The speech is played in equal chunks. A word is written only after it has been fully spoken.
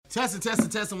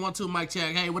Testing. 1, 2, mic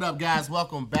check. Hey, what up, guys?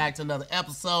 Welcome back to another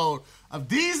episode of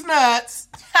These Nuts.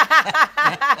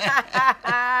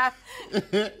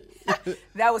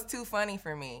 That was too funny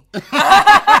for me.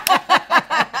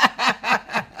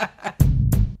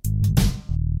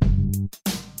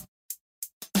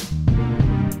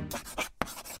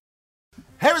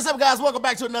 Hey, what's up, guys? Welcome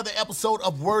back to another episode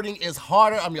of Wording is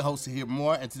Harder. I'm your host, Tahir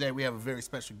Moore, and today we have a very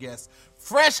special guest,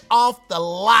 fresh off the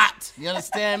lot, you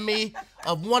understand me,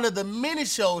 of one of the many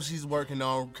shows she's working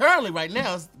on. Currently, right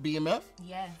now, is BMF.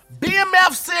 Yes.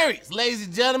 BMF series, ladies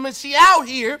and gentlemen. She out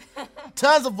here,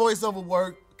 tons of voiceover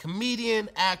work, comedian,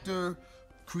 actor,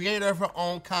 creator of her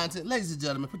own content. Ladies and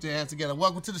gentlemen, put your hands together.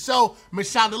 Welcome to the show,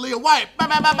 Miss Shondalia White. Bye,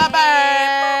 bye, bye, bye,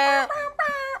 bye.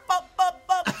 All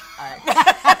right.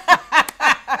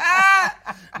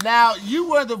 Now,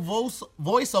 you were the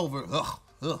voiceover,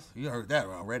 you heard that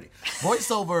already,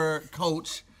 voiceover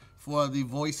coach for the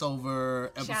voiceover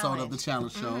episode of the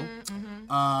Challenge Show.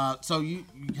 So you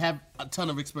have a ton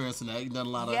of experience in that. You've done a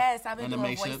lot of I've been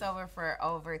animation. doing voiceover for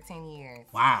over 10 years.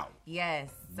 Wow.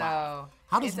 Yes, so Wow.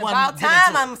 How does it's one about get time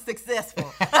into it? I'm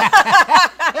successful.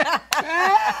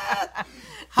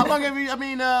 How long have you,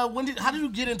 how did you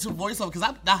get into voiceover?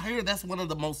 Because I hear that's one of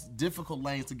the most difficult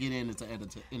lanes to get into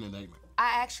entertainment.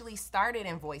 I actually started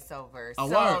in voiceover. Oh,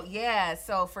 so word. yeah,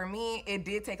 so for me it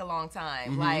did take a long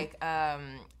time. Like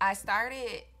I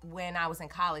started when I was in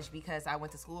college because I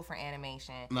went to school for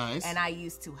animation. Nice. And I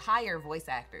used to hire voice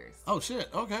actors. Oh shit,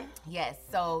 okay. Yes,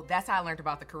 so that's how I learned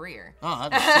about the career. Oh,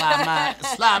 I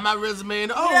just slide my resume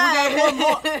in. Oh, we got one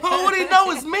more. Oh, what do you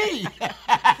know? It's me.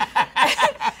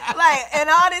 And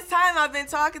all this time I've been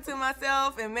talking to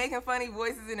myself and making funny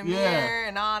voices in the mirror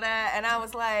and all that, and I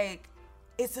was like,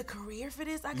 it's a career for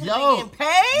this? I could be getting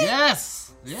paid?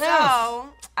 Yes. So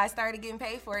I started getting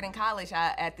paid for it in college.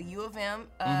 At the U of M,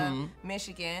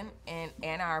 Michigan, and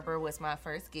Ann Arbor was my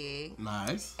first gig.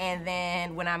 Nice. And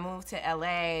then when I moved to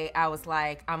LA, I was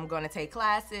like, I'm going to take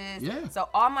classes. Yeah. So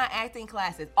all my acting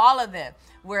classes, all of them,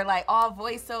 were like all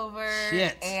voiceover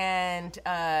and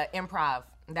improv.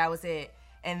 That was it.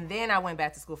 And then I went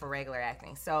back to school for regular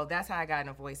acting. So that's how I got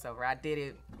into voiceover. I did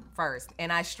it first,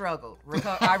 and I struggled.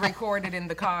 I recorded in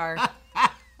the car.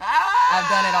 I've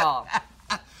done it all.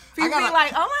 People be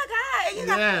like, oh my God, you in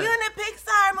the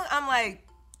Pixar movie. I'm like,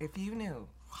 if you knew.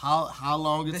 How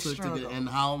long it took to get and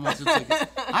how much it took.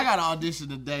 I got to audition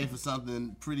today for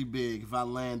something pretty big. If I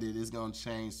land it, it's going to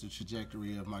change the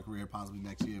trajectory of my career possibly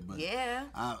next year. But yeah,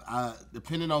 I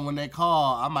depending on when they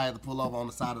call, I might have to pull over on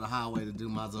the side of the highway to do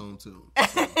my Zoom too.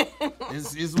 So,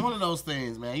 it's one of those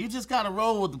things, man. You just got to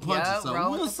roll with the punches. Yep, so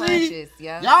roll we'll with the see. punches.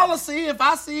 Yep. Y'all will see. If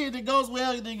I see it goes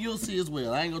well, then you'll see as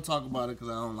well. I ain't going to talk about it because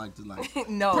I don't like to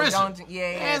no, pressure. don't.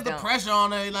 There's the pressure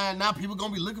on there. Like, now people going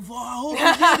to be looking for, I hope you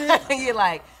get it. You're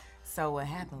like, so what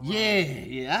happened?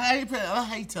 Yeah. I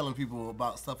hate telling people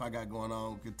about stuff I got going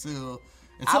on until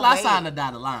I sign the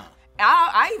dotted line.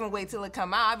 I even wait till it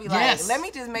come out. I'll be like, let me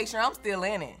just make sure I'm still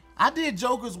in it. I did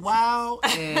Joker's Wild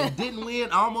and didn't win,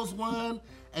 almost won.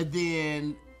 And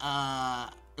then I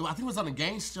think it was on the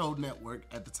Game Show Network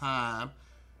at the time.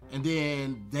 And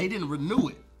then they didn't renew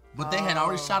it. But they had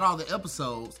already shot all the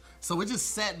episodes. So it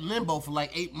just sat in limbo for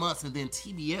like 8 months, and then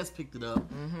TBS picked it up,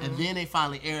 and then they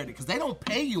finally aired it. Because they don't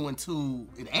pay you until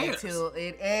it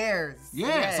airs.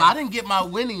 Yeah, so I didn't get my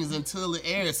winnings until it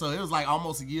aired. So it was like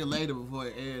almost a year later before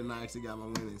it aired, and I actually got my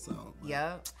winnings. So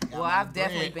Well, I've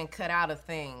definitely been cut out of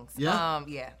things. Yeah?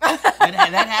 Yeah.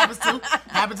 that happens too.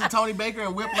 Happened to Tony Baker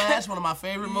in Whiplash, one of my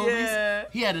favorite movies. Yeah.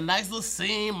 He had a nice little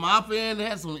scene, mopping, they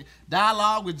had some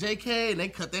dialogue with JK, and they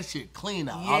cut that shit clean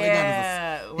out. All they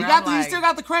got is he still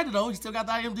got the credit though. He still got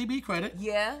the IMDb credit.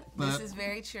 Yeah, But this is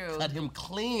very true. Cut him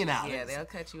clean out. Yeah, they'll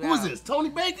cut you out. Who is this? Tony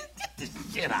Baker? Get this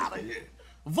shit out of here.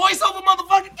 Voiceover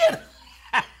motherfucker, get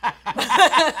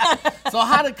it. So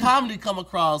how did comedy come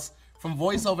across from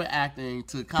voiceover acting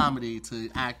to comedy to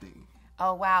acting?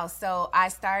 Oh, wow. So I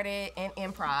started in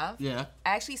improv. Yeah.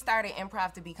 I actually started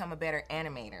improv to become a better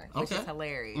animator, which is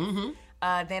hilarious. Mm-hmm.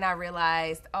 Then I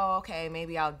realized, okay,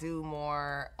 maybe I'll do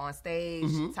more on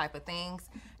stage type of things.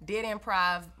 Did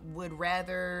improv,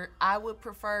 I would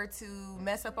prefer to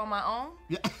mess up on my own.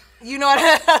 Yeah. You know what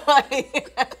I mean?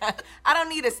 I don't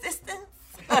need assistance.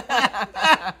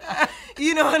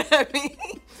 You know what I mean?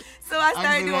 So I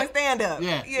started doing stand-up.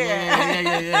 Yeah.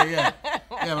 Yeah,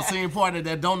 the same partner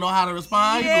that don't know how to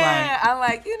respond. Yeah, I'm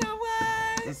like, you know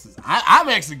what? I'm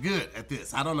actually good at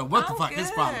this. I don't know what the fuck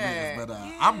his problem is, but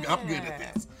I'm good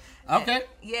at this. Okay.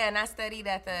 Yeah, and I studied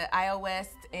at the IO West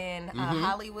in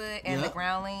Hollywood and the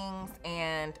Groundlings,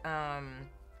 and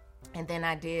And then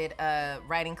I did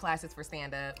writing classes for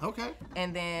stand-up. Okay.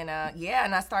 And then,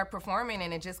 and I started performing,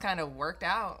 and it just kind of worked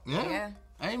out. Yeah.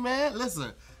 Hey, man,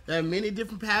 listen, there are many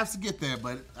different paths to get there,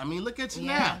 but, I mean, look at you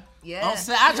now. Yeah. Don't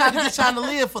say, I tried to get Shonda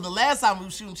Live for the last time we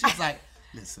were shooting. She was like,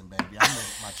 listen, baby, I'm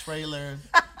in my trailer.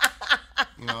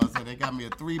 You know what I'm saying? They got me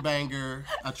a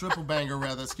triple banger,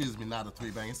 rather. Excuse me, not a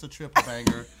 3-banger. It's a triple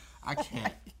banger. I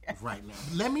can't right now.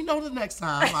 Let me know the next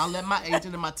time. I'll let my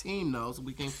agent and my team know so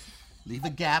we can leave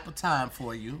a gap of time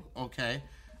for you, okay?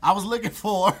 I was looking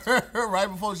for her right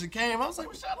before she came. I was like,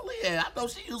 where's Shonda Lee at? I know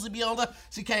she usually be on the...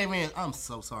 She came in. I'm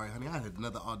so sorry, honey. I had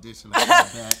another audition. I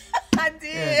back. I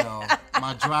did. You know,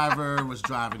 my driver was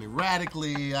driving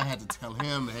erratically. I had to tell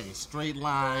him, hey, straight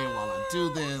line while I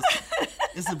do this.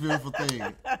 It's a beautiful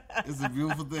thing. It's a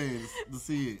beautiful thing to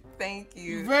see it. Thank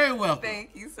you. You're very welcome.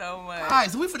 Thank you so much. All right,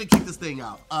 so we're finna kick this thing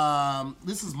out.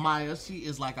 This is Maya. She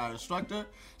is like our instructor.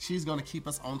 She's gonna keep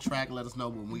us on track, let us know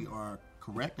when we are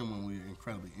correct and when we're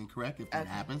incredibly incorrect. If that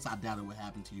happens, I doubt it would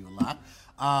happen to you a lot.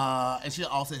 And she'll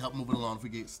also help move it along if we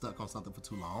get stuck on something for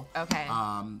too long. Okay.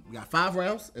 We got 5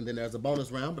 rounds, and then there's a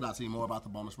bonus round, but I'll tell you more about the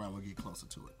bonus round when we get closer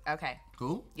to it. Okay.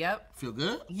 Cool? Yep. Feel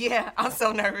good? Yeah, I'm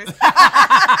so nervous.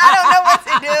 I don't know what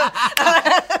to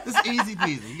do. It's easy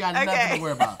peasy. You got nothing to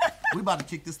worry about. We about to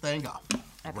kick this thing off.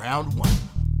 Okay. Round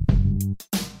 1.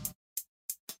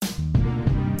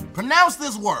 Pronounce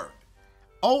this word.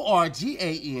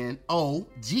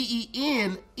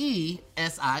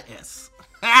 ORGANOGENESIS.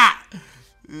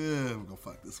 I'm gonna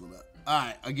fuck this one up. All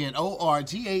right, again,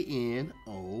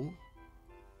 ORGANOGENESIA.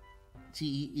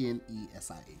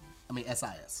 I mean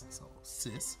SIS. So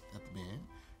sis at the end.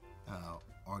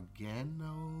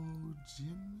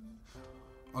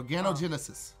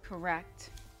 Organogenesis.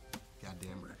 Correct.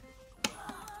 Goddamn right.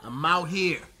 I'm out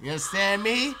here. You understand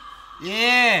me?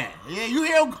 Yeah. You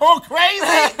hear him going crazy?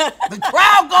 The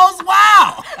crowd goes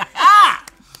wild.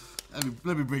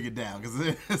 Let me bring it down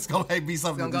because it's gonna be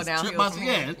something that's that's trip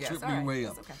me way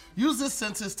up. Okay. Use this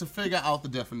sentence to figure out the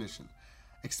definition.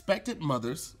 Expectant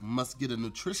mothers must get a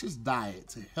nutritious diet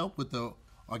to help with the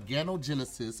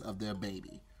organogenesis of their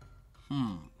baby.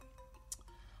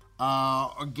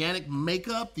 Organic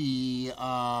makeup, the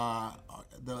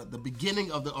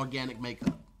beginning of the organic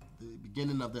makeup, the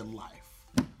beginning of their life.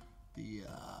 The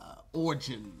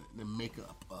origin, the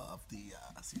makeup of the.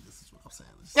 See, this is what I'm saying.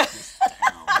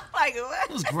 Like what?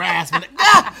 Just grasping it.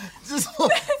 Just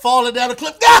falling down the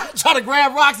cliff. Trying to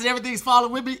grab rocks and everything's falling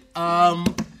with me.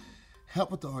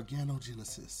 Help with the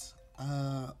organogenesis.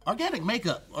 Organic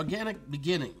makeup. Organic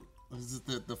beginning. This is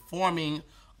the forming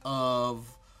of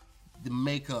the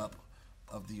makeup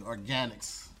of the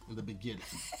organics in the beginning.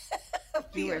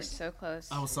 You were so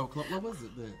close. I was so close. What was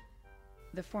it then?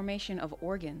 The formation of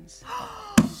organs.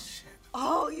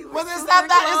 Oh, you were Well, is super that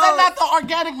not close. the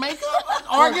organic makeup?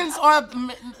 Organs or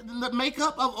the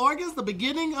makeup of organs? The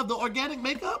beginning of the organic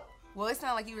makeup? Well, it's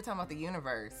not like you were talking about the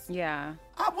universe. Yeah.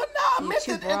 I meant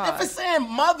too it. broad. If it's saying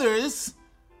mothers,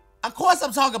 of course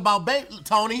I'm talking about baby.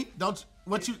 Tony, don't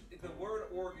what you? The word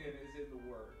organ is in the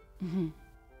word. Mm-hmm.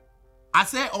 I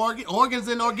said organs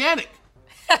and organic.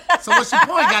 So what's your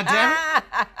point, goddammit?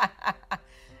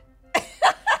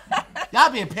 Y'all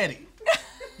being petty.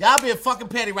 Y'all being fucking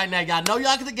petty right now. Y'all know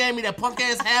y'all could have gave me that punk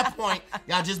ass half point.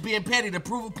 Y'all just being petty to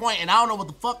prove a point, and I don't know what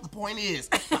the fuck the point is.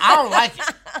 I don't like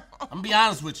it. I'm gonna be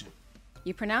honest with you.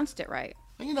 You pronounced it right.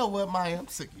 And you know what, Maya? I'm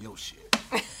sick of your shit.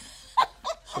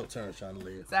 It's your turn, trying to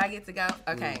live. So I get to go?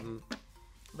 Okay. Mm-hmm.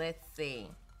 Let's see.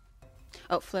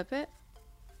 Oh, flip it.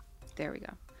 There we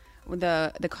go. With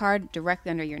the card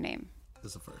directly under your name.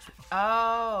 This is the first one.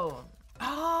 Oh.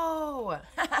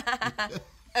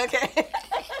 Okay.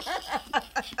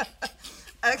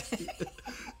 Okay.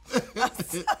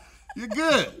 You're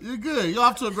good. You're good. You're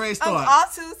off to a great start. I'm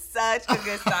off to such a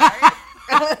good start.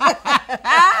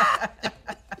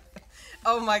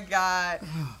 Oh my God.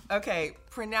 Okay,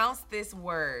 pronounce this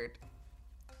word.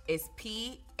 It's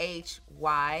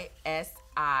PHYSIOGNOMY.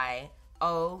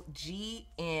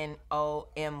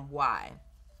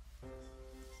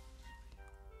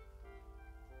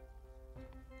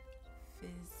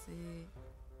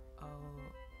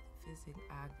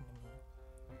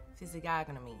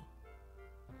 Physiognomy.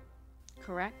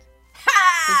 Correct?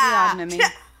 Physiognomy.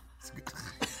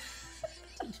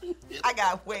 I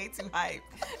got way too hyped.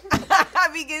 I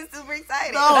be getting super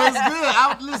excited. No, it's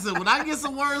good. Listen, when I get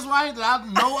some words right that I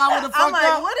know I would have fucked I'm like,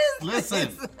 up. what is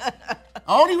listen, this? The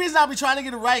only reason I be trying to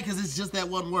get it right because it's just that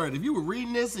one word. If you were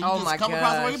reading this and you just come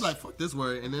across a word, you'd be like, fuck this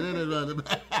word. And then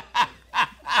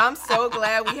I'm so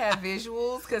glad we have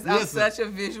visuals because I'm such a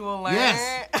visual learner.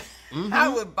 Yes. Mm-hmm. I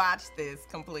would botch this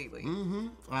completely. Mm-hmm.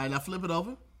 All right, now flip it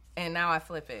over. And now I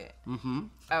flip it. Mm-hmm.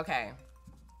 Okay.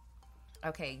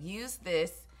 Okay, use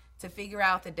this to figure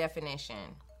out the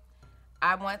definition.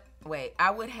 I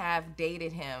would have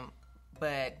dated him,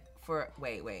 but for,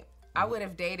 I would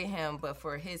have dated him, but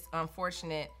for his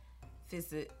unfortunate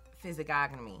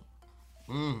physiognomy.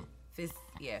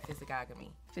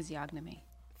 Physiognomy. Physiognomy.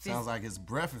 Sounds like his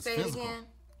breath is Say physical. it again.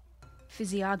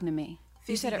 Physiognomy.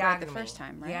 You said it right the first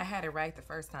time, right? Yeah, I had it right the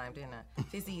first time, didn't I?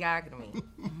 Physiognomy.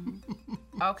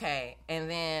 Okay, and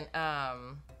then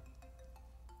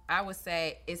I would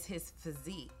say it's his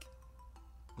physique.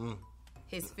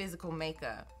 His physical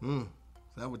makeup. Is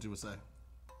that what you would say?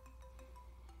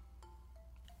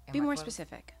 Be more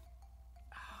specific.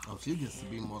 Oh, she gets to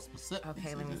be more specific.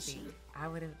 Okay, let me see. I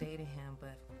would have dated him,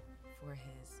 but for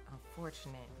his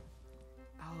unfortunate.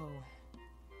 Oh,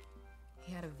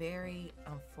 he had a very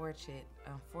unfortunate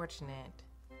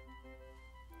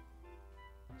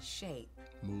shape.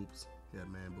 Moobs. He had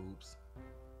man boobs.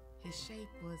 His shape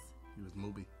was. He was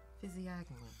mooby.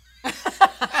 Physiognomy.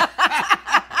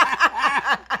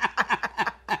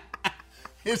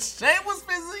 His shape was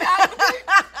physiognomy.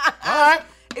 All right.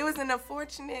 It was an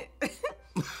unfortunate. You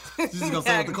just gonna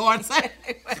say what the card say?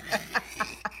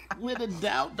 When in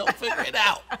doubt, don't figure it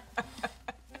out.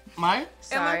 Mike?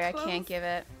 Sorry, I can't give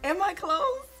it. Am I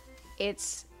close?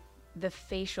 It's the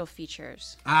facial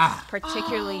features.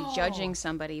 Particularly Judging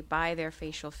somebody by their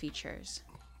facial features.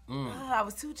 Oh, I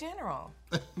was too general.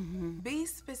 Be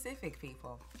specific,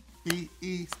 people. Be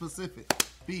specific.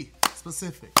 Be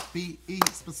specific. Be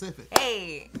specific.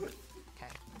 Hey. Okay.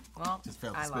 Well, Just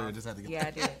felt the I spirit. lost. Just had to get Yeah,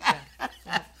 I that. did.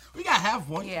 Yeah. We got half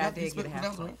one. Yeah, I did get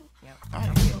half point. Yep. All right.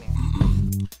 I'm getting there.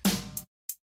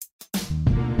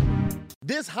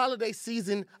 This holiday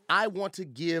season, I want to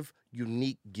give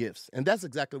unique gifts. And that's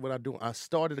exactly what I do. I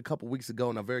started a couple weeks ago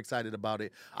and I'm very excited about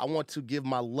it. I want to give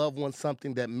my loved ones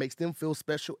something that makes them feel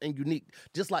special and unique,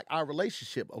 just like our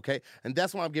relationship, okay? And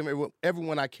that's why I'm giving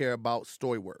everyone I care about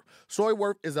Storyworth.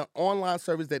 Storyworth is an online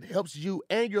service that helps you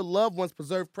and your loved ones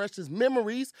preserve precious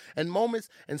memories and moments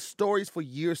and stories for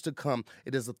years to come.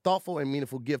 It is a thoughtful and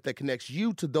meaningful gift that connects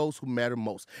you to those who matter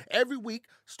most. Every week,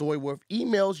 Storyworth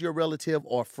emails your relative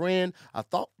or friend a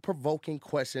thought-provoking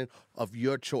question of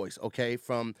your choice, okay?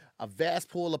 From a vast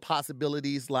pool of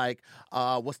possibilities like,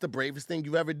 what's the bravest thing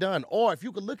you've ever done? Or if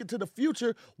you could look into the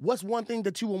future, what's one thing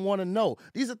that you would want to know?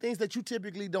 These are things that you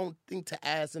typically don't think to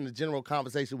ask in the general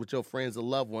conversation with your friends or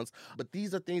loved ones, but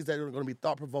these are things that are going to be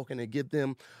thought-provoking and give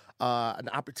them an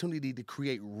opportunity to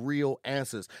create real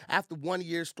answers. After 1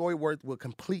 year, Storyworth will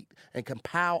complete and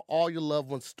compile all your loved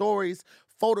ones' stories,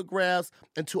 photographs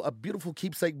into a beautiful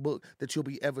keepsake book that you'll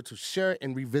be able to share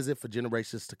and revisit for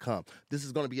generations to come. This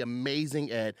is going to be amazing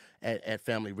at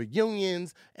family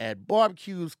reunions, at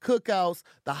barbecues, cookouts,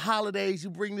 the holidays.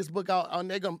 You bring this book out, and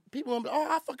people going to be,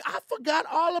 I forgot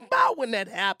all about when that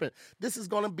happened. This is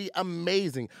going to be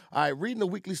amazing. All right, reading the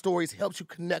weekly stories helps you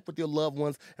connect with your loved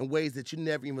ones in ways that you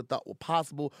never even thought were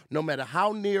possible, no matter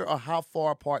how near or how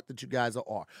far apart that you guys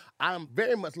are. I'm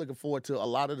very much looking forward to a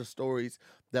lot of the stories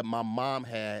that my mom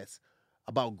has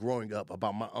about growing up,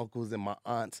 about my uncles and my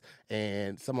aunts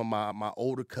and some of my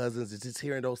older cousins, and just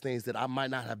hearing those things that I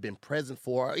might not have been present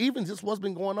for, or even just what's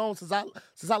been going on since I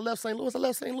left St. Louis. I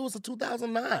left St. Louis in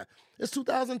 2009. It's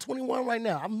 2021 right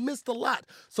now. I've missed a lot.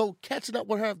 So catching up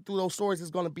with her through those stories is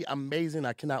going to be amazing.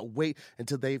 I cannot wait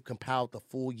until they've compiled the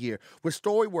full year. With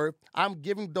Storyworth, I'm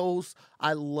giving those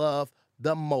I love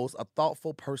the most a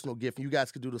thoughtful personal gift, and you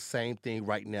guys can do the same thing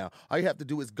right now. All you have to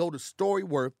do is go to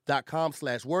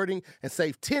storyworth.com/wording and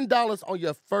save $10 on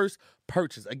your first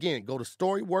purchase. Again, go to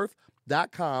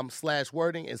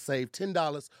storyworth.com/wording and save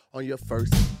 $10 on your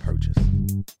first purchase.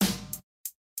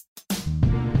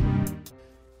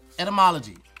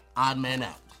 Etymology, odd man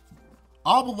out.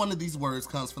 All but one of these words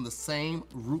comes from the same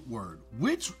root word.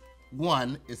 Which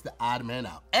one is the odd man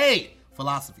out? A,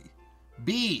 philosophy.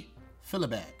 B,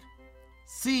 philibag.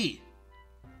 C,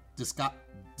 discophile?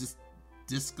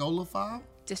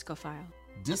 Discophile.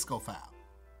 Discophile.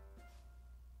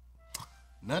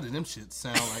 None of them shit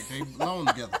sound like they belong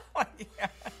together. Yeah.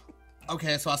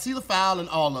 Okay, so I see the file in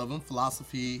all of them.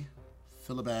 Philosophy,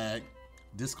 philibag,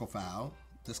 discophile.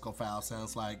 Discophile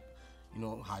sounds like, you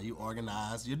know, how you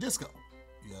organize your disco.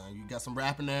 Yeah, you got some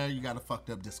rap in there, you got a fucked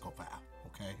up discophile.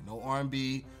 Okay, no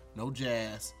R&B, no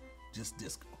jazz, just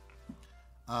disco.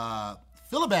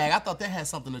 Philibag, I thought that had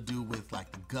something to do with,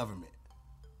 like, the government.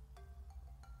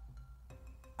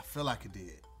 I feel like it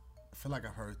did. I feel like I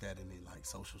heard that in the, like,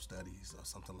 social studies or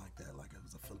something like that, like it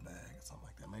was a philibag or something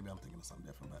like that. Maybe I'm thinking of something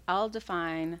different. But I'll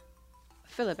define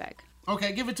philibag.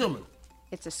 okay, give it to me.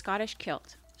 It's a Scottish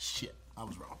kilt. Shit, I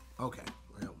was wrong. Okay,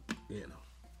 well, you know.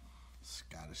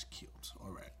 Scottish kilt.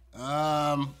 All right.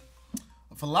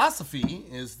 Philosophy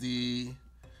is the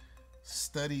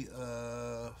study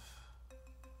of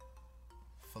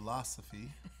philosophy.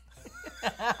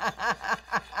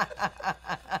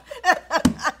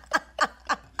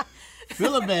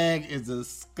 Philibag is a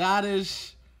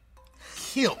Scottish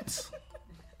kilt.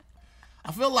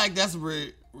 I feel like that's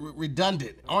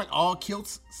redundant. Aren't all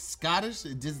kilts Scottish?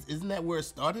 Isn't that where it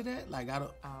started at? Like I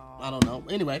don't know.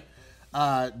 Anyway,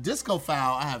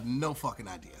 Discophile, I have no fucking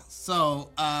idea. So,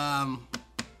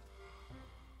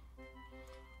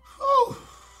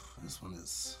 this one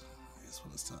is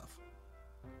tough.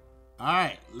 All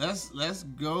right, let's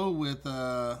go with.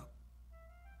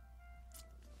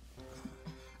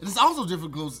 It's also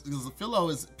difficult because Philo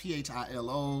is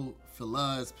Philo,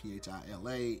 Phila is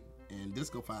Phila, and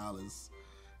Discophile is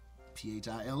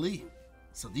Phile.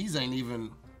 So these ain't even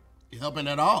helping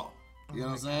at all. You know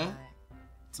what I'm saying?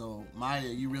 So Maya,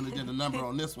 you really did a number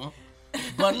on this one.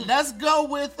 But let's go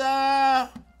with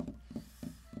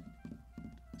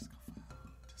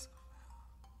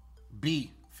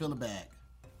B, Philibag.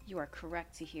 You are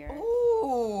correct to hear.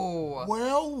 Ooh.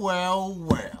 Well.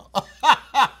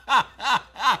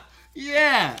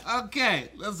 Yeah, okay.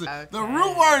 Listen, the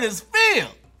root word is feel.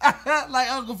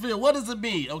 Like Uncle Phil. What does it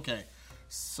mean? Okay.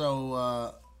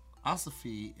 So,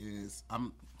 philosophy is,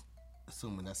 I'm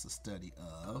assuming that's a study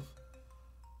of.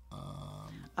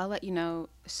 I'll let you know,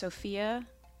 Sophia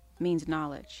means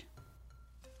knowledge.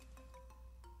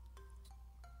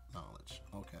 Knowledge,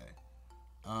 okay.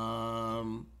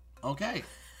 Okay.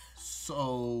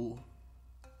 So,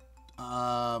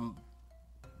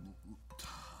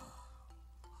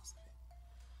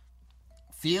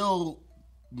 feel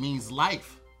means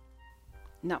life.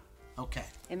 No. Okay.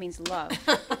 It means love.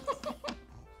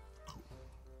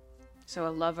 So a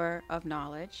lover of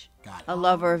knowledge. Got it. A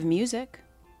lover of music.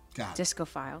 Got it.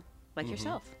 Discophile, like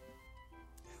yourself.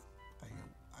 I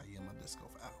am a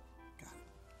discophile. Got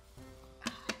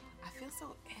it. I feel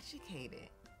so educated.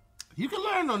 You can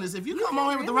learn on this if you come on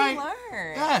here with the right.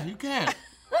 Learn. Yeah, you can.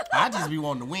 I just be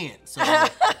wanting to win. So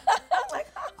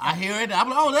I hear it. I'm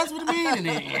like, oh, that's what it means. And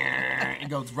then it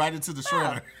goes right into the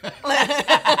shredder.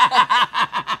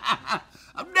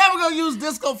 I'm never going to use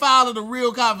Discophile in a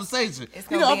real conversation. It's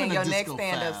going to be in your next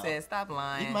stand-up set. Stop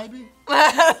lying. It might be.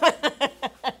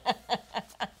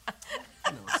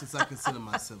 Since I consider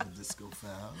myself a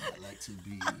discophile, I like to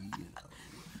be,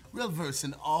 well versed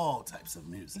in all types of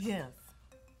music. Yes.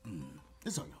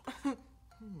 It's on you.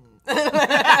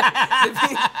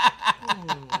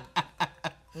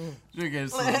 Drinking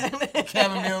some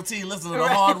chamomile tea, listening to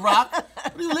hard rock.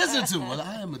 What do you listen to? Well,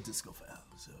 I am a discophile.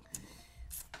 So.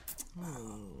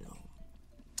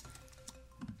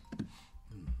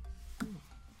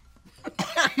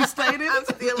 You stayed in it? I'm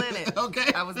still in it.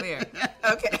 Okay. I was there.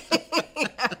 Okay.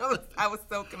 I was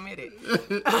so committed.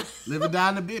 Living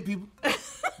down the bit, people.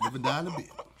 Living down the bit.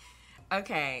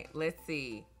 Okay, let's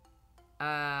see.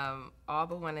 All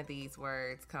but one of these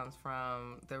words comes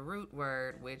from the root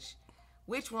word, which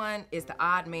one is the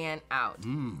odd man out?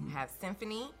 Have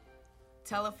symphony,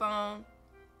 telephone,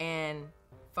 and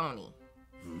phony.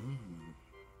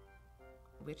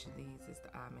 Which of these is the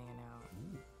odd man out?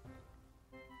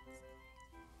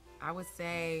 I would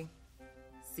say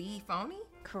C, phony.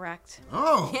 Correct.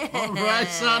 Oh, all right,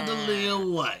 Chandelier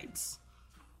Whites.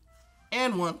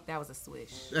 And one. That was a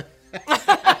swish.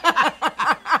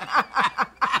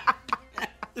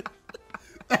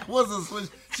 That was a switch.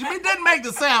 She didn't make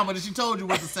the sound, but she told you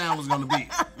what the sound was going to be.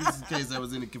 Just in case there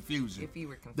was any confusion. If you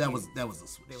were confused. That was a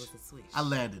switch. There was a switch. I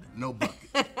landed it. No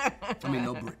bucket.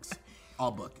 No bricks.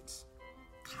 All buckets.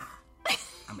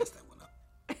 I messed that one up.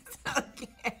 It's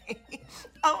okay.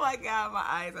 Oh my God, my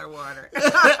eyes are watering.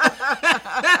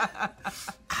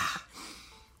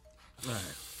 All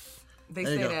right. They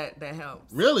There you say that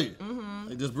helps. Really? Mm-hmm.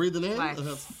 Like just breathing in? Like,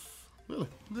 Really?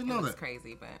 Didn't know It's that.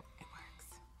 crazy, but it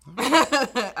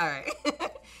works. All right.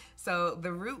 So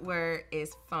the root word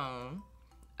is phone.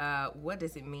 What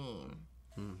does it mean?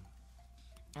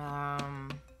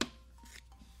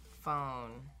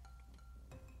 Phone.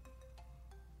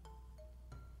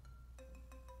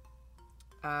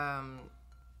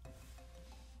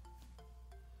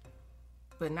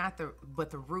 But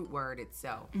the root word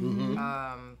itself.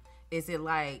 Is it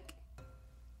like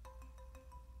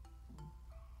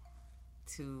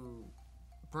to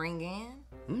bring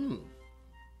in?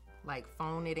 Like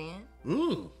phone it in?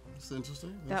 That's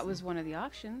interesting. That was one of the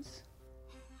options.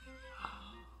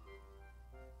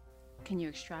 Can you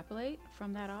extrapolate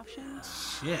from that option?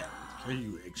 Shit. Can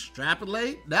you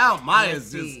extrapolate? Now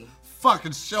Maya's Let's just see.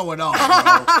 fucking showing off,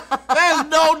 bro. There's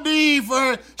no need for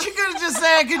her. She could have just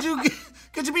said,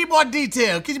 Could you be more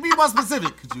detailed? Could you be more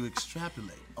specific? Could you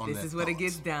extrapolate on that? This is what it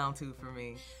gets down to for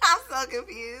me. I'm so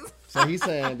confused. So he's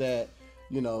saying that,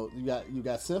 you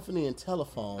got symphony and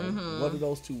telephone. What do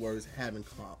those two words have in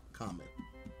common?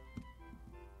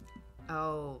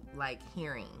 Oh, like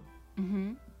hearing.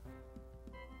 Mm-hmm.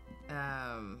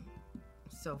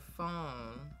 So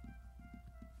phone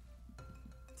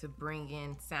to bring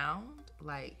in sound,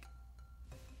 like.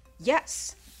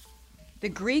 Yes. The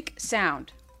Greek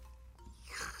sound.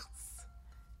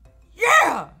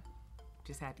 Yeah!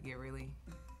 Just had to get really.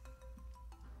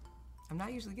 I'm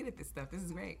not usually good at this stuff. This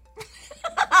is great.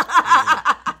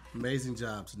 Amazing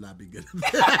job to not be good at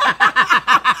that.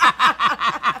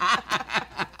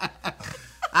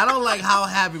 I don't like how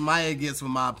happy Maya gets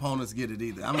when my opponents get it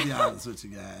either. I'm gonna be honest with you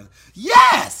guys.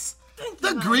 Yes!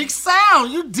 The Greek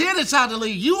sound. You did it,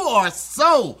 Chandelie. You are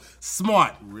so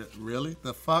smart. Really?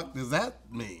 The fuck does that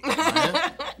mean?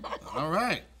 Right? All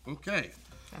right. Okay.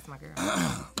 That's my girl.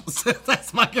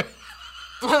 That's my girl.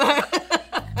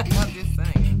 I'm just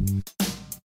saying.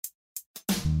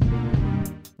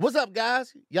 What's up,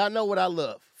 guys? Y'all know what I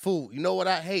love. Food. You know what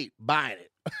I hate? Buying it.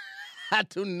 I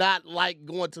do not like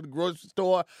going to the grocery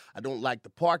store. I don't like the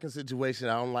parking situation.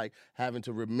 I don't like having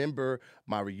to remember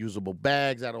my reusable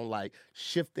bags. I don't like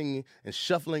shifting and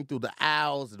shuffling through the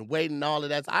aisles and waiting and all of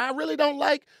that. I really don't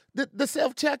like the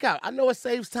self-checkout. I know it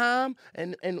saves time,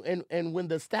 and when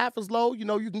the staff is low, you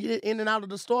can get in and out of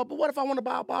the store. But what if I want to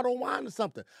buy a bottle of wine or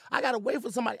something? I got to wait for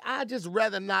somebody. I just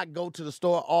rather not go to the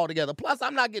store altogether. Plus,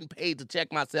 I'm not getting paid to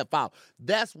check myself out.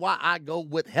 That's why I go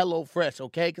with HelloFresh,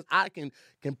 okay? Because I can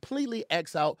completely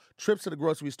X out trips to the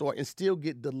grocery store and still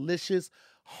get delicious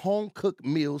home-cooked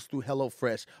meals through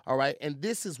HelloFresh, all right? And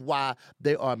this is why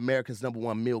they are America's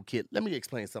 #1 meal kit. Let me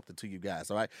explain something to you guys,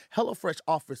 all right? HelloFresh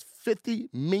offers 50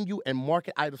 menu and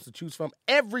market items to choose from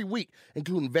every week,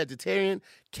 including vegetarian,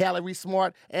 calorie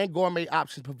smart, and gourmet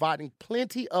options, providing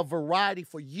plenty of variety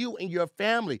for you and your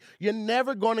family. You're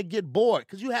never going to get bored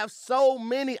because you have so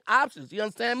many options. You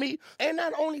understand me? And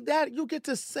not only that, you get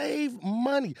to save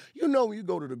money. When you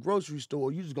go to the grocery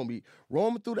store, you're just going to be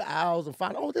roaming through the aisles and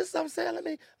find, this is what I'm saying, let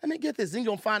me get this. Then you're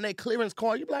going to find that clearance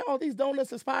card. You'll be like, these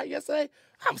donuts expired yesterday.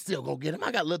 I'm still going to get them.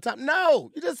 I got a little time.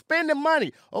 No, you're just spending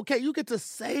money. Okay, you get to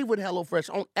save with HelloFresh.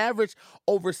 On average,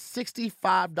 over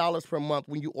 $65 per month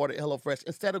when you order HelloFresh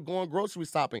instead of going grocery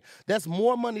shopping. That's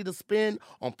more money to spend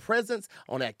on presents,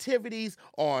 on activities,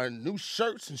 on new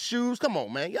shirts and shoes. Come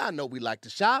on, man. Y'all know we like to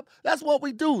shop. That's what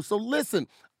we do. So listen,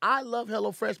 I love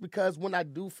HelloFresh because when I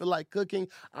do feel like cooking,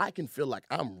 I can feel like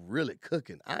I'm really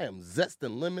cooking. I am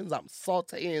zesting lemons, I'm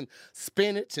sauteing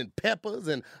spinach and peppers,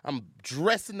 and I'm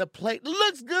dressing the plate. It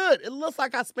looks good. It looks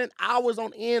like I spent hours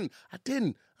on end. I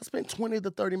didn't. I spent 20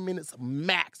 to 30 minutes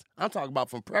max. I'm talking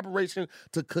about from preparation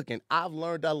to cooking. I've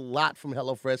learned a lot from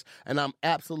HelloFresh, and I'm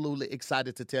absolutely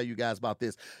excited to tell you guys about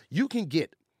this. You can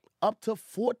get up to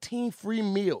 14 free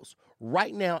meals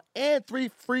right now and 3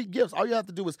 free gifts. All you have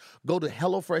to do is go to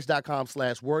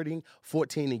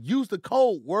HelloFresh.com/wording14 and use the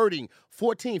code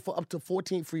wording14 for up to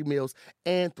 14 free meals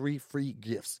and 3 free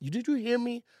gifts. Did you hear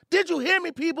me? Did you hear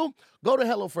me, people? Go to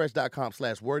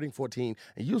HelloFresh.com/wording14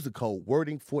 and use the code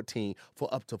wording14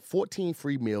 for up to 14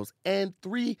 free meals and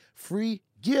 3 free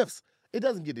gifts. It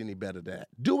doesn't get any better than that.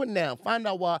 Do it now. Find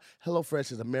out why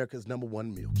HelloFresh is America's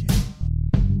 #1 meal kit.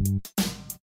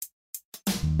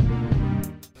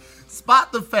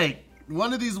 Spot the fake.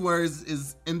 One of these words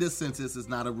is in this sentence is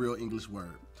not a real English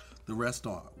word. The rest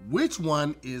are. Which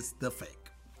one is the fake?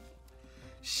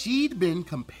 She'd been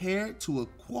compared to a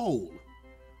quoll.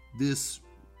 This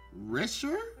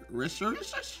research,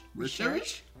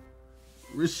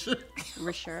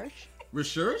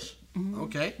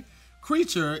 okay,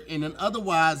 creature in an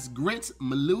otherwise great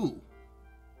milieu.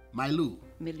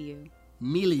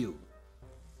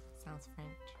 Sounds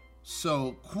French.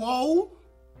 So quoll,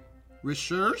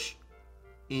 research,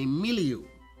 and milieu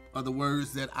are the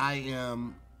words that I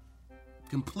am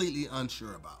completely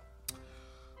unsure about.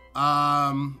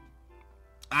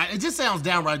 It just sounds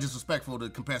downright disrespectful to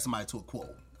compare somebody to a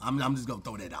quoll. I'm just gonna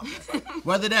throw that out there.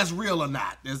 Whether that's real or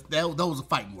not, those are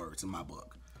fighting words in my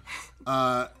book.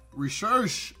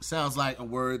 Research sounds like a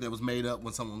word that was made up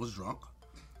when someone was drunk.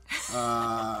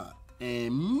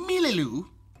 And milieu,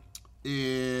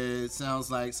 it sounds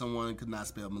like someone could not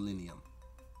spell millennium.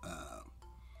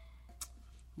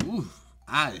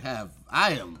 I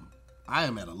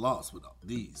am at a loss with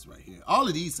these right here. All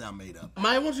of these sound made up.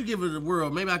 Maya, why don't you give it a whirl?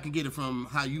 Maybe I can get it from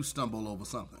how you stumble over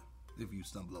something. If you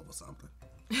stumble over something.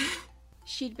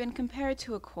 She'd been compared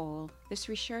to a quoll, this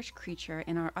research creature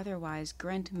in our otherwise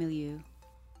grand milieu.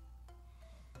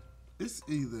 It's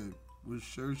either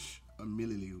research or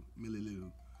milieu.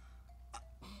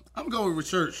 I'm going with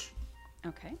research.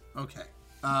 Okay. Okay.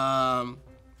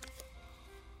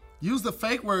 Use the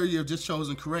fake word you have just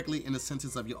chosen correctly in a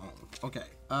sentence of your own. Okay.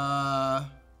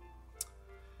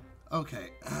 Okay.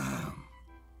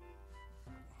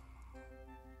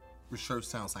 Research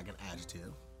sounds like an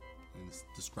adjective. And it's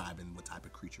describing what type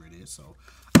of creature it is. So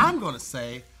I'm going to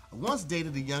say, I once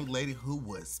dated a young lady who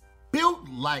was built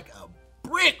like a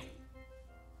brick.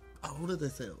 Oh, what did they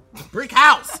say? A brick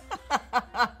house.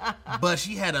 But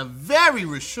she had a very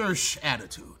research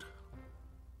attitude.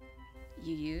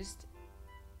 You used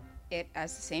it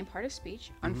as the same part of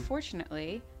speech.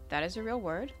 Unfortunately, that is a real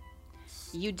word.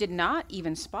 You did not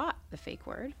even spot the fake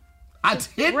word. I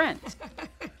did? Grint.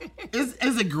 Is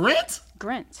it Grint?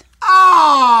 Grint.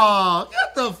 Oh,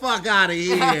 get the fuck out of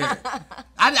here.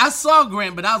 I saw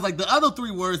Grant, but I was like, the other three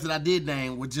words that I did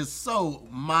name were just so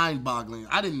mind-boggling.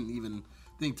 I didn't even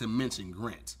think to mention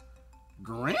Grant.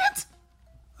 Grant?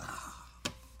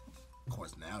 Of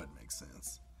course, now it makes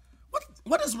sense.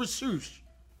 What is research?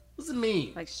 What does it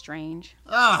mean? Like strange.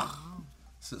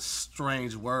 It's a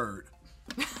strange word.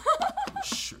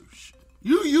 Research.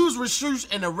 You use research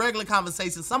in a regular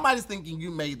conversation, somebody's thinking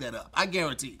you made that up. I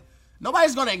guarantee.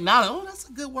 Nobody's gonna acknowledge, oh, that's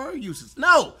a good word usage.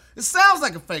 No, it sounds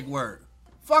like a fake word.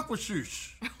 Fuck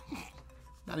research.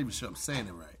 Not even sure I'm saying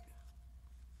it right.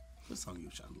 What's on you,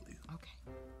 Chandelier? Okay.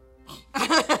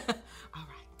 All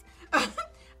right.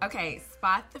 Okay,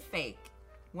 spot the fake.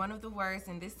 One of the words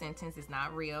in this sentence is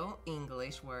not real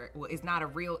English word. Well, it's not a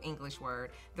real English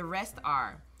word. The rest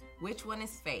are. Which one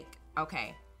is fake?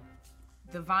 Okay.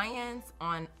 The viands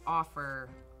on offer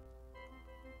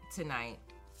tonight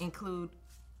include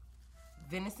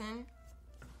venison,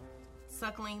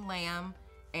 suckling lamb,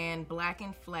 and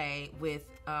blackened fillet with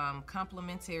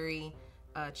complimentary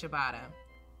ciabatta.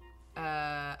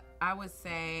 I would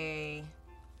say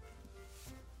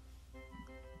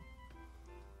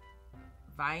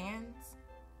viands.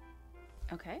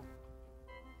 Okay.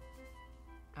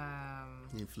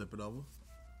 You flip it over.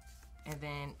 And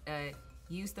then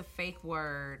use the fake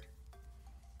word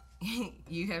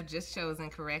you have just chosen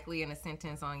correctly in a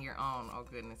sentence on your own. Oh,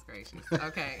 goodness gracious.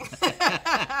 Okay.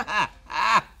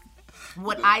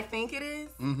 What I think it is?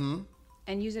 Mm-hmm.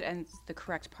 And use it as the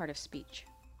correct part of speech.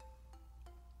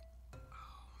 Oh,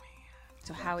 man.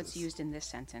 So how it's used in this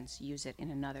sentence, use it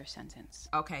in another sentence.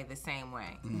 Okay, the same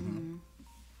way. Mm-hmm.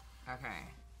 Okay.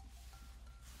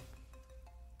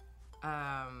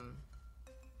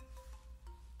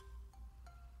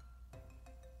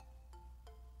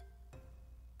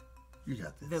 You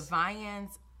got this. The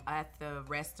viands at the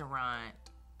restaurant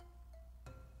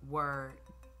were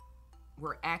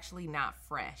actually not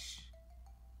fresh.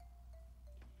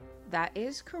 That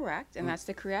is correct, and that's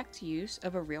the correct use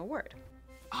of a real word.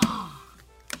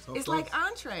 So It's close. like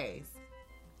entrees.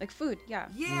 Like food, yeah.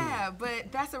 Yeah,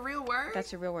 but that's a real word?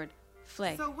 That's a real word.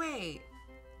 Flay. So wait,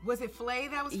 was it Flay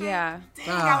that was fake? Yeah. Dang,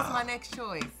 that was my next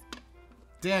choice.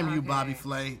 Damn you, Okay. Bobby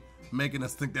Flay, making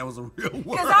us think that was a real word.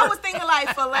 Because I was thinking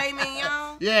like filet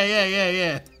mignon.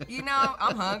 Yeah. You know,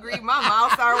 I'm hungry. My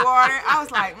mouth started watering. I was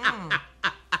like, that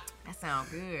sounds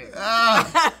good.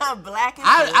 Black and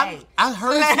filet. I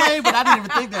heard Flay, but I didn't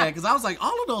even think that because I was like,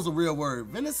 all of those are real words.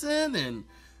 Venison and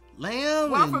lamb.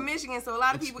 Well, I'm and from Michigan, so a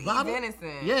lot of people eat Bobby?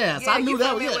 venison. Yeah, so I knew you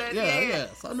that feel was me? it. Yeah.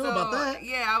 So I knew about that.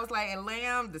 Yeah, I was like, and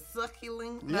lamb, the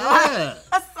succulent. Yeah.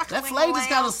 Suckling That Flay just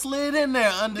kind lamb. of slid in there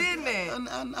under. Didn't it? I should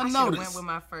have Unnoticed. went with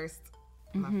my first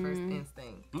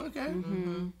instinct. Okay.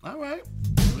 Mm-hmm. All right.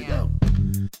 Here we go.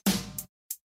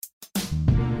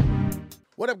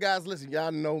 What up, guys? Listen,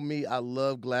 y'all know me. I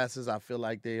love glasses. I feel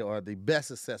like they are the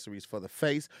best accessories for the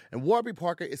face. And Warby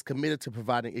Parker is committed to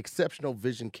providing exceptional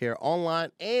vision care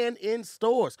online and in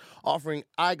stores, offering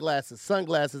eyeglasses,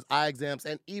 sunglasses, eye exams,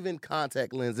 and even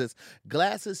contact lenses.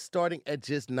 Glasses starting at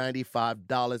just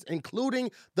 $95,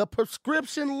 including the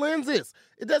prescription lenses.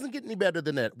 It doesn't get any better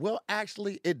than that. Well,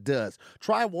 actually, it does.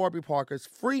 Try Warby Parker's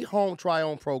free home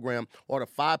try-on program. Order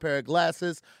 5 pair of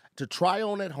glasses to try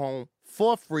on at home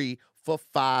for free for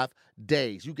 5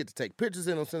 days. You get to take pictures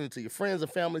in them, send them to your friends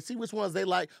and family, see which ones they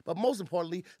like, but most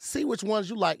importantly, see which ones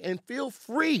you like and feel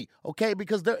free, okay?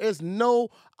 Because there is no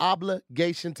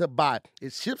obligation to buy.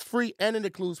 It ships free and it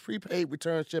includes prepaid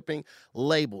return shipping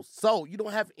labels. So you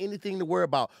don't have anything to worry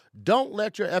about. Don't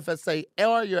let your FSA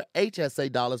or your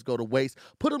HSA dollars go to waste.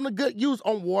 Put them to good use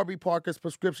on Warby Parker's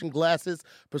prescription glasses,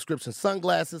 prescription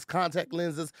sunglasses, contact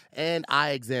lenses, and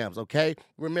eye exams, okay?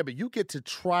 Remember, you get to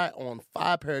try on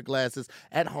 5 pair of glasses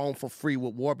at home for free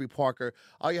with Warby Parker.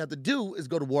 All you have to do is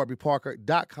go to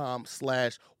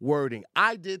warbyparker.com/wording.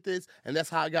 I did this, and that's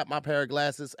how I got my pair of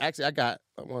glasses. Actually, I got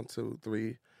 1, 2,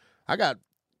 3. I got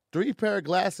 3 pair of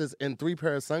glasses and 3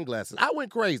 pair of sunglasses. I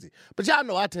went crazy. But y'all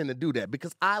know I tend to do that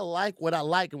because I like what I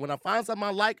like. And when I find something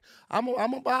I like, I'm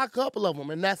going to buy a couple of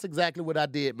them. And that's exactly what I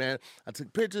did, man. I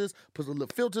took pictures, put some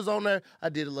little filters on there. I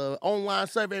did a little online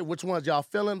survey, which ones y'all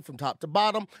feeling from top to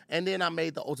bottom. And then I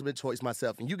made the ultimate choice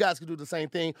myself. And you guys can do the same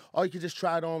thing, or you can just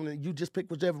try it on and you just pick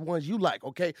whichever ones you like,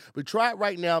 okay? But try it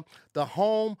right now. The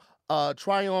home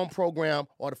try-on program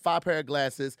or the 5 pair of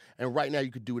glasses, and right now you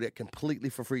can do that completely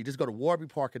for free. Just go to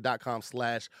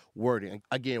warbyparker.com/wording.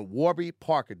 Again, Warby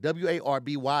Parker,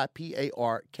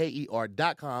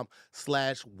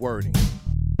 WARBYPARKER.com/wording.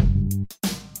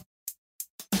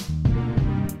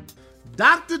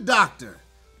 Doctor,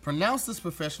 pronounce this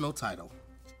professional title.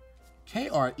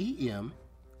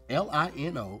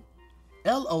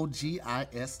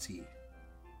 KREMLINOLOGIST.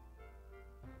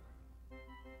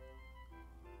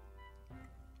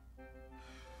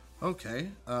 Okay,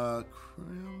 Kremlinologist.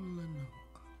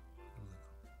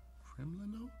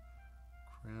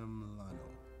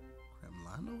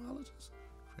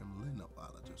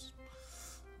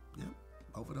 Yep,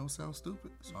 both of those sound stupid,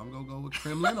 so I'm gonna go with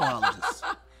Kremlinologist.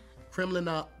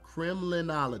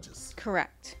 Kremlinologist.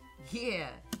 Correct. Yeah.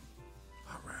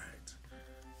 All right.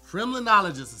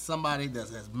 Kremlinologist is somebody that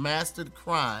has mastered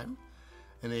crime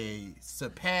and they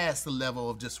surpass the level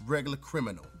of just regular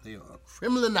criminal. They are a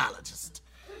criminologist.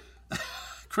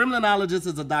 Criminologist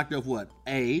is a doctor of what?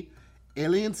 A,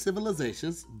 alien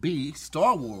civilizations. B,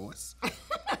 Star Wars.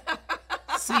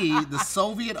 C, the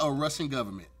Soviet or Russian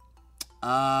government.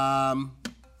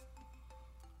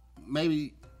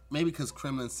 Maybe because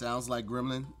Kremlin sounds like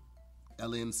Gremlin.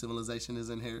 Alien civilization is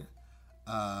in here.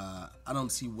 I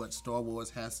don't see what Star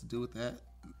Wars has to do with that.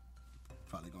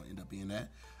 Probably gonna end up being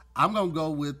that. I'm gonna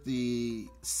go with the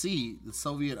C, the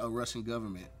Soviet or Russian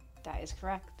government. That is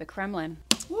correct. The Kremlin.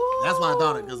 Woo! That's why I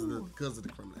thought it because of the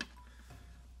Kremlin.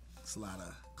 It's a lot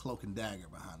of cloak and dagger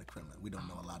behind the Kremlin. We don't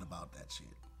know a lot about that shit,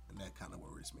 and that kind of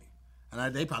worries me.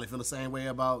 And they probably feel the same way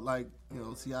about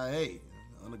CIA,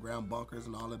 underground bunkers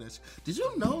and all of that shit. Did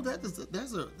you know that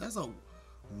there's a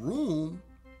room,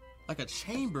 like a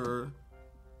chamber,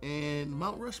 in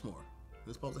Mount Rushmore?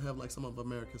 They're supposed to have like some of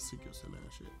America's secrets in there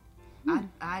and shit.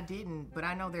 I didn't, but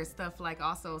I know there's stuff like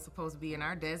also supposed to be in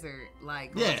our desert,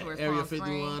 like Area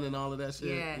 51 and all of that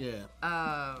shit. Yeah.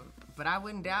 But I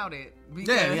wouldn't doubt it.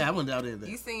 Yeah, I wouldn't doubt it either.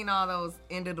 You seen all those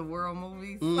end of the world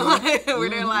movies where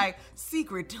they're like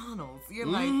secret tunnels? You're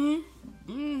like,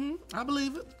 I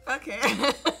believe it. Okay.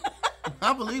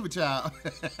 I believe it, child.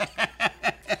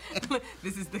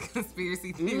 This is the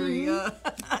conspiracy theory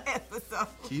episode.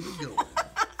 Keep it going.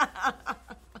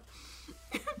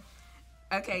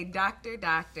 Okay, doctor,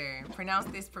 pronounce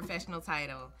this professional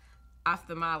title.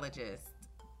 Ophthalmologist.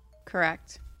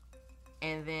 Correct.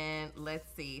 And then,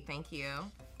 let's see, thank you.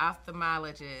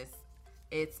 Ophthalmologist,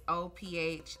 it's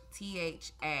OPHTHALMOLOGIST.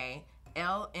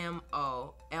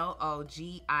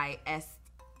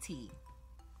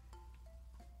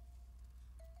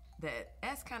 The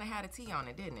S kind of had a T on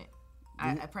it, didn't it?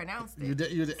 I pronounced it. You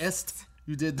did the est.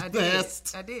 You did the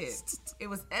est. I did. It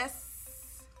was S.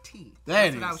 T.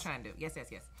 That's what I was trying to do. Yes.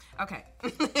 Okay.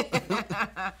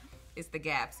 It's the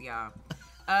gaps, y'all.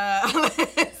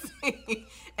 Let's see.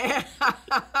 An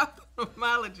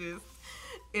ophthalmologist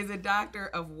is a doctor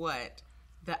of what?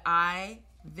 The eye,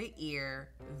 the ear,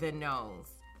 the nose.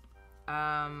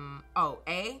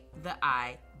 A, the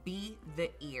eye. B,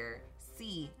 the ear.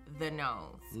 C, the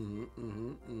nose.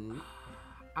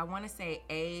 I want to say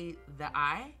A, the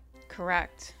eye.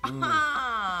 Correct.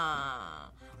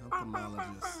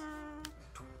 Ophthalmologist.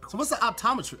 So what's the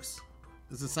optometrist?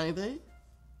 Is it the same thing?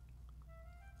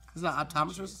 Is that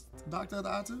optometrist doctor of the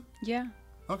eye too? Yeah.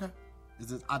 Okay.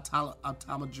 Is it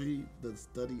optometry the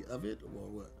study of it or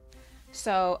what?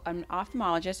 So an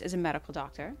ophthalmologist is a medical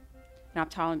doctor.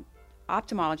 An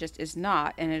ophthalmologist is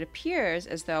not, and it appears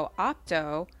as though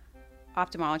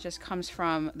ophthalmologist comes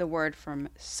from the word from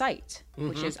sight,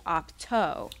 which is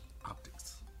opto.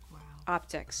 Optics. Wow.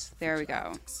 Optics. There we go.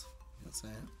 Optics. You know what I'm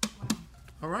saying?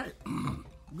 All right.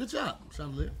 Good job,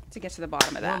 Chandelier. To get to the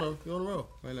bottom of that. You're on the roll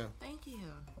right now. Thank you.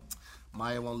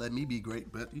 Maya won't let me be great,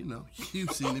 but you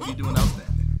seem to be doing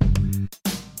outstanding.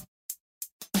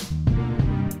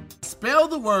 Spell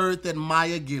the word that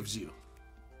Maya gives you.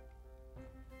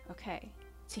 Okay.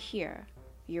 To hear,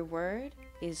 your word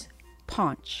is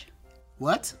paunch.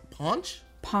 What? Punch?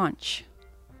 Paunch.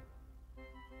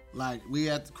 Like we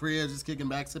at the crib just kicking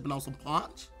back, sipping on some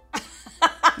punch?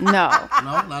 No.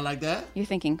 No, not like that? You're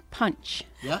thinking punch.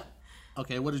 Yeah?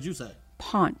 Okay, what did you say?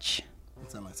 Paunch. It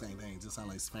sound like the same thing. It just sound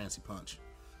like fancy punch.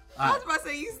 I was about to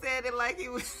say you said it like it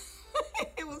was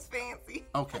it was fancy.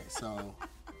 Okay, so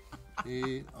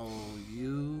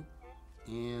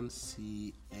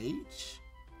P-O-U-N-C-H.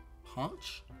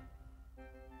 Punch?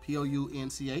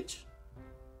 P-O-U-N-C-H?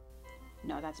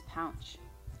 No, that's paunch.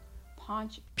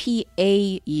 Paunch. P-A-U-N-C-H.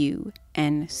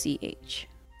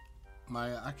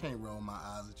 Maya, I can't roll my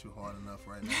eyes at you hard enough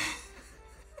right now.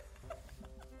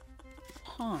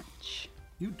 Paunch.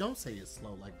 You don't say it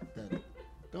slow like that.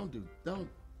 Don't.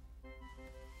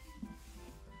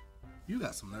 You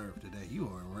got some nerve today. You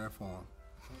are in rare form.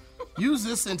 Use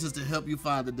this sentence to help you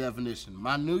find the definition.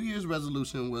 My New Year's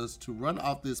resolution was to run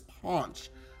off this paunch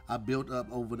I built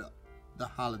up over the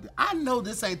holiday. I know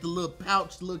this ain't the little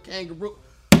pouch, little kangaroo.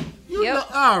 You know,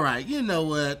 all right, you know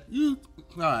what? All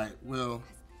right, well,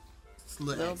 it's a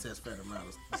little excess fat around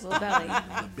the Little belly.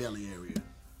 the belly area.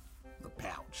 The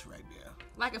pouch right there.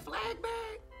 Like a flag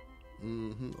bag?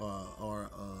 Mm-hmm. Or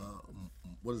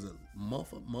what is it? What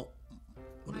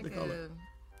do they call it?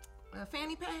 A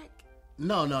fanny pack?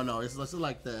 No. It's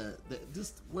like the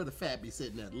just where the fat be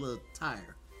sitting at, little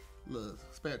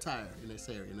spare tire in this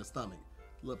area, in the stomach,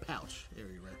 little pouch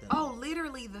area right there. Oh,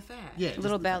 literally the fat. Yeah,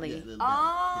 Little belly. Yeah, little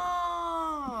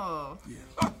Oh. Yeah.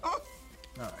 All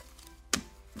right.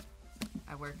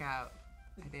 I work out.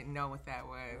 I didn't know what that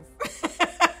was.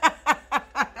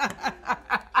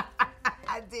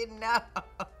 I didn't know.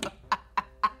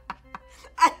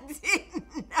 I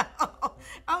didn't know.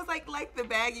 I was like the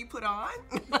bag you put on.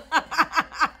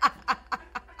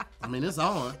 I mean, it's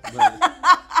on, but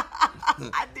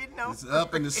I didn't know. it's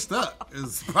up and it's stuck.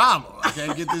 It's a problem. I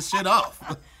can't get this shit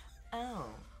off. Oh.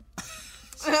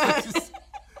 That's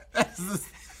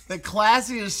the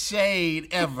classiest shade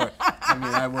ever. I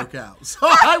mean, I work out, so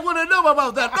I wouldn't know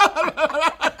about that.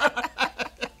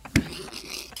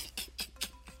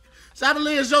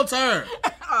 Shadalea, it's your turn.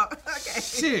 Oh, okay.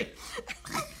 Shit.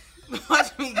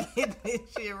 Watch me get this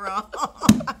shit wrong.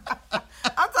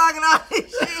 I'm talking all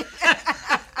this shit.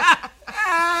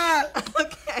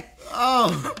 Okay.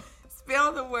 Oh.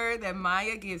 Spell the word that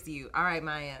Maya gives you. All right,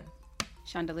 Maya.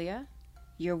 Chandelier,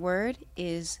 your word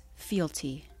is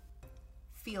fealty.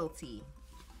 Fealty.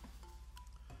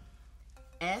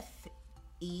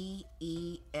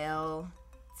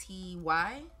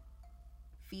 F-E-E-L-T-Y.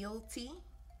 Fealty.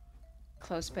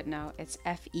 Close, but no, it's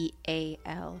F-E-A-L-T-Y.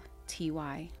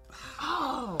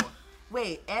 Oh,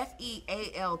 wait.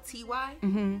 F-E-A-L-T-Y?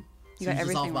 Mm-hmm. You got She's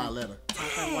just off everything by a wrong. letter.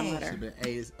 By one letter. Should've been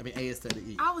A instead of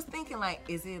E. I was thinking, like,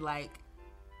 is it like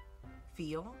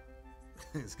feel?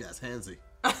 This guy's handsy.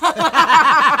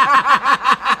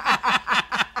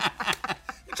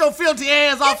 Get your filthy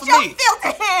hands off of Get me. your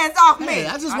filthy hands off me. Hey,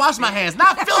 I just washed my hands.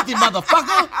 Not filthy,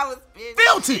 motherfucker. I was busy.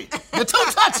 Filthy. You're too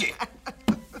touchy.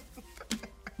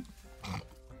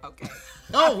 Okay.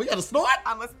 Oh, we got a snort?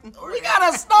 I'm a snort. We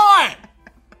got a snort.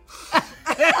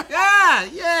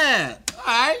 yeah. All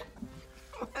right.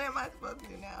 What am I supposed to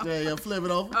do now? Yeah, flip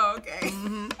it over. Oh, okay.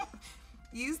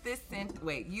 Use this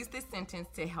sentence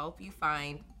to help you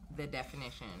find the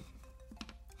definition.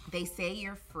 They say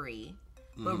you're free,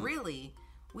 but really,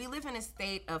 we live in a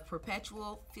state of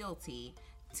perpetual fealty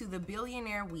to the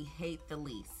billionaire we hate the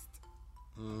least.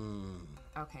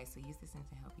 Okay, so use this sentence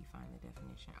to help you find the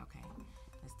definition. Okay,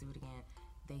 let's do it again.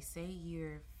 They say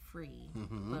you're free,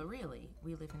 but really,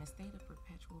 we live in a state of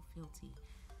perpetual fealty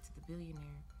to the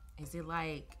billionaire. Is it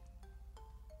like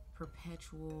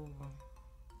perpetual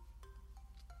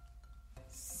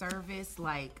service?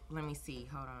 Like, let me see.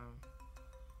 Hold on.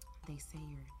 They say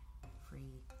you're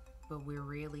free, but we're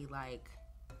really like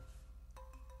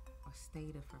a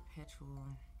state of perpetual.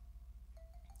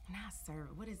 Not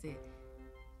service. What is it?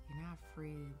 You're not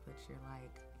free, but you're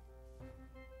like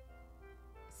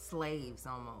slaves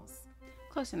almost.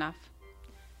 Close enough.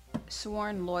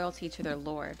 Sworn loyalty to their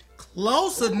lord.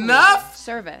 Close enough?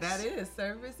 Service. That is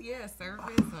service. Yeah,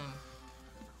 service. And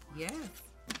yes.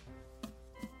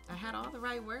 I had all the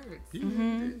right words.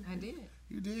 I did.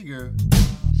 You did, girl.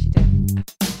 She did.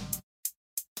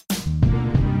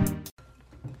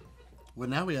 Well,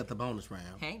 now we're at the bonus round.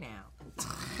 Hey now.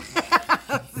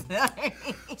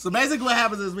 So basically what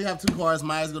happens is we have two cards.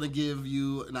 Maya's going to give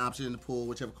you an option to pull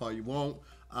whichever card you want.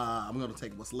 I'm going to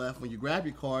take what's left. When you grab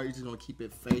your card, you're just going to keep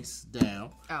it face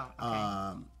down. Oh,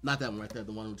 okay. Not that one right there,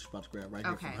 the one which you're about to grab right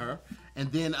here Okay. from her.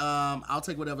 And then I'll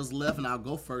take whatever's left and I'll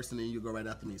go first and then you go right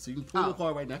after me. So you can pull the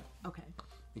card right now Okay.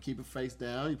 and keep it face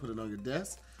down. You put it on your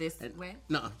desk. This And, way?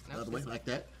 No, the other way, like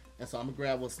that. And so I'm going to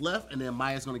grab what's left and then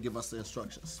Maya's going to give us the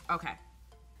instructions. Okay.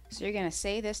 So you're going to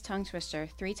say this tongue twister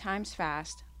 3 times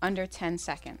fast, under 10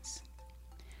 seconds.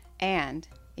 And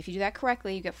if you do that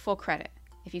correctly, you get full credit.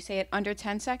 If you say it under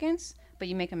 10 seconds, but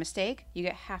you make a mistake, you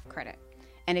get half credit.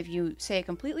 And if you say it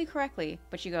completely correctly,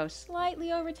 but you go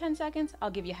slightly over 10 seconds,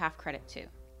 I'll give you half credit too.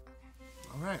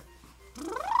 All right.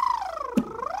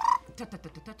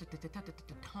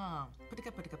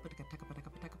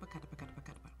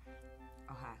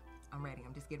 Oh, hi. I'm ready.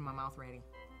 I'm just getting my mouth ready.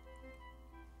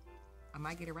 I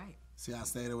might get it right. See, I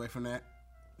stayed away from that.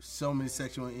 So many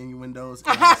sexual innuendos,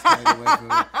 and I stayed away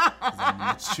from it. 'Cause I'm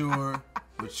a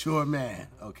mature man,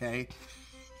 okay?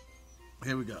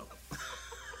 Here we go.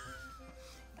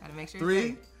 Gotta make sure.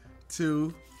 3,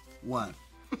 2, 1.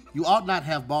 You ought not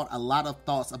have bought a lot of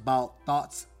thoughts about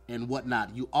thoughts and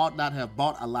whatnot. You ought not have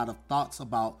bought a lot of thoughts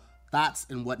about thoughts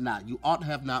and whatnot. You ought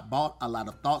have not bought a lot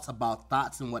of thoughts about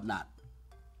thoughts and whatnot.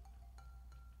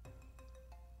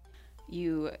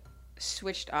 You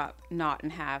switched up not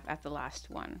and have at the last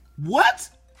one. What?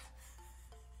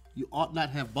 You ought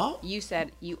not have bought? You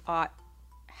said you ought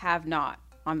have not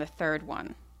on the third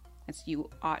one. It's you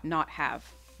ought not have.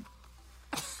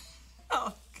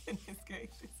 Oh, goodness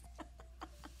gracious.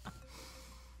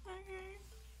 Okay.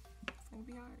 It's going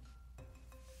to be hard.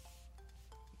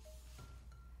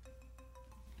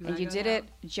 And you did it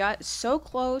just so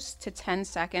close to 10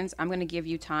 seconds. I'm going to give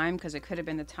you time because it could have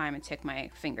been the time it took my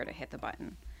finger to hit the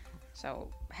button.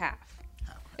 So half.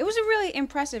 It was a really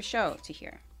impressive show to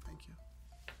hear. Thank you.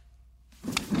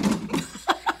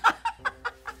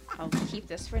 I'll keep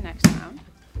this for next round.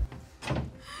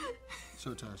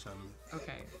 Show time, Charlie.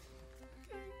 Okay.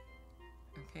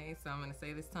 Okay, so I'm going to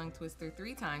say this tongue twister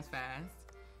 3 times fast.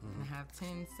 And I have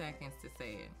 10 seconds to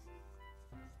say it.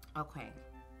 Okay.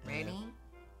 Ready?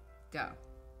 Go.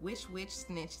 Which witch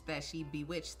snitched that she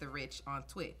bewitched the rich on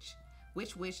Twitch?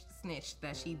 Which witch snitched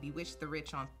that she bewitched the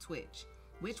rich on Twitch?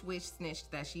 Which witch snitched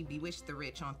that she bewitched the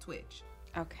rich on Twitch?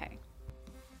 Okay.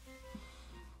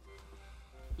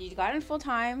 You got in full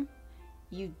time.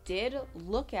 You did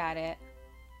look at it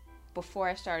before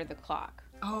I started the clock.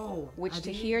 Oh. Which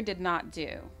Tahir did not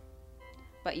do.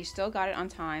 But you still got it on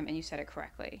time and you said it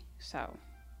correctly. So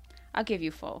I'll give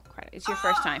you full credit. It's your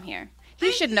first time here.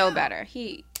 He should know better.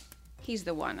 He's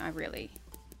the one I really...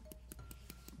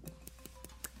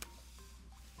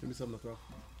 Give me something to throw.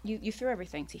 You threw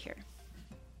everything to here.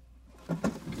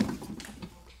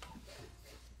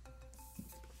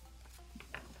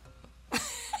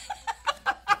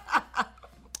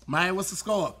 Maya, what's the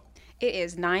score? It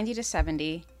is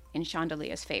 90-70 in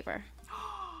Chandelia's favor.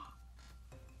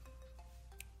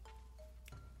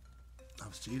 I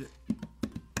was cheated.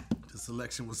 The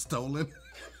selection was stolen.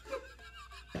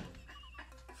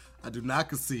 I do not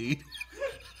concede.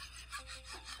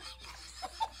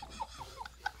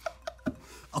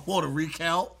 I want to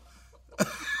recount.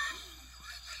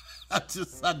 I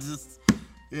just,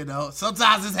 you know,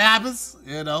 sometimes this happens,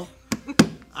 you know.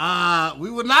 We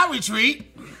will not retreat.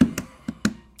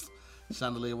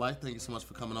 Chandelier White, thank you so much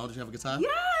for coming on. Did you have a good time?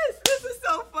 Yes, this is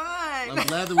so fun. I'm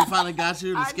glad that we finally got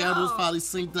you. The I schedule was know. finally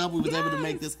synced up. We was able to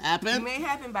make this happen. It may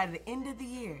happen by the end of the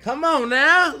year. Come on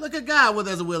now. Look at God. Well,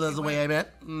 there's a will, there's a way. Amen.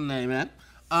 Amen.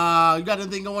 You got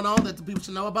anything going on that the people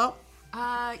should know about?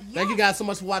 Yes. Thank you guys so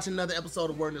much for watching another episode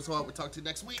of Word in This Heart. We'll talk to you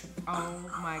next week. Oh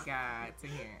my God,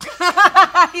 Tahir.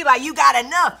 He like, you got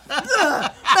enough.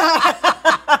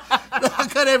 I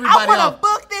cut everybody I want off. to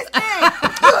book this thing.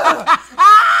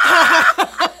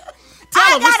 Tell I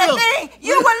them got a thing.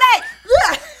 You were late.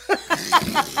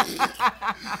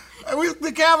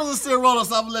 the cameras are still rolling,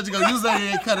 so I'm gonna let you go. Usually I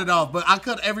ain't cut it off, but I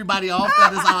cut everybody off.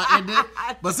 That is how I ended.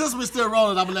 But since we're still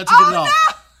rolling, I'm gonna let you get it off.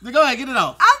 No. Go ahead, get it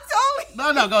off. I'm totally.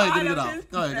 No, go ahead, get it I'm off.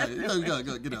 just- Go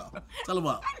ahead, get it off. Tell them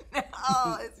what.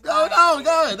 No, it's Go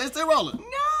ahead. They still rolling. No,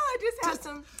 I just have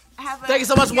some. Thank you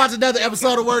so much for watching another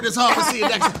episode of Word This Hard. We'll see you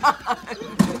next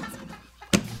time.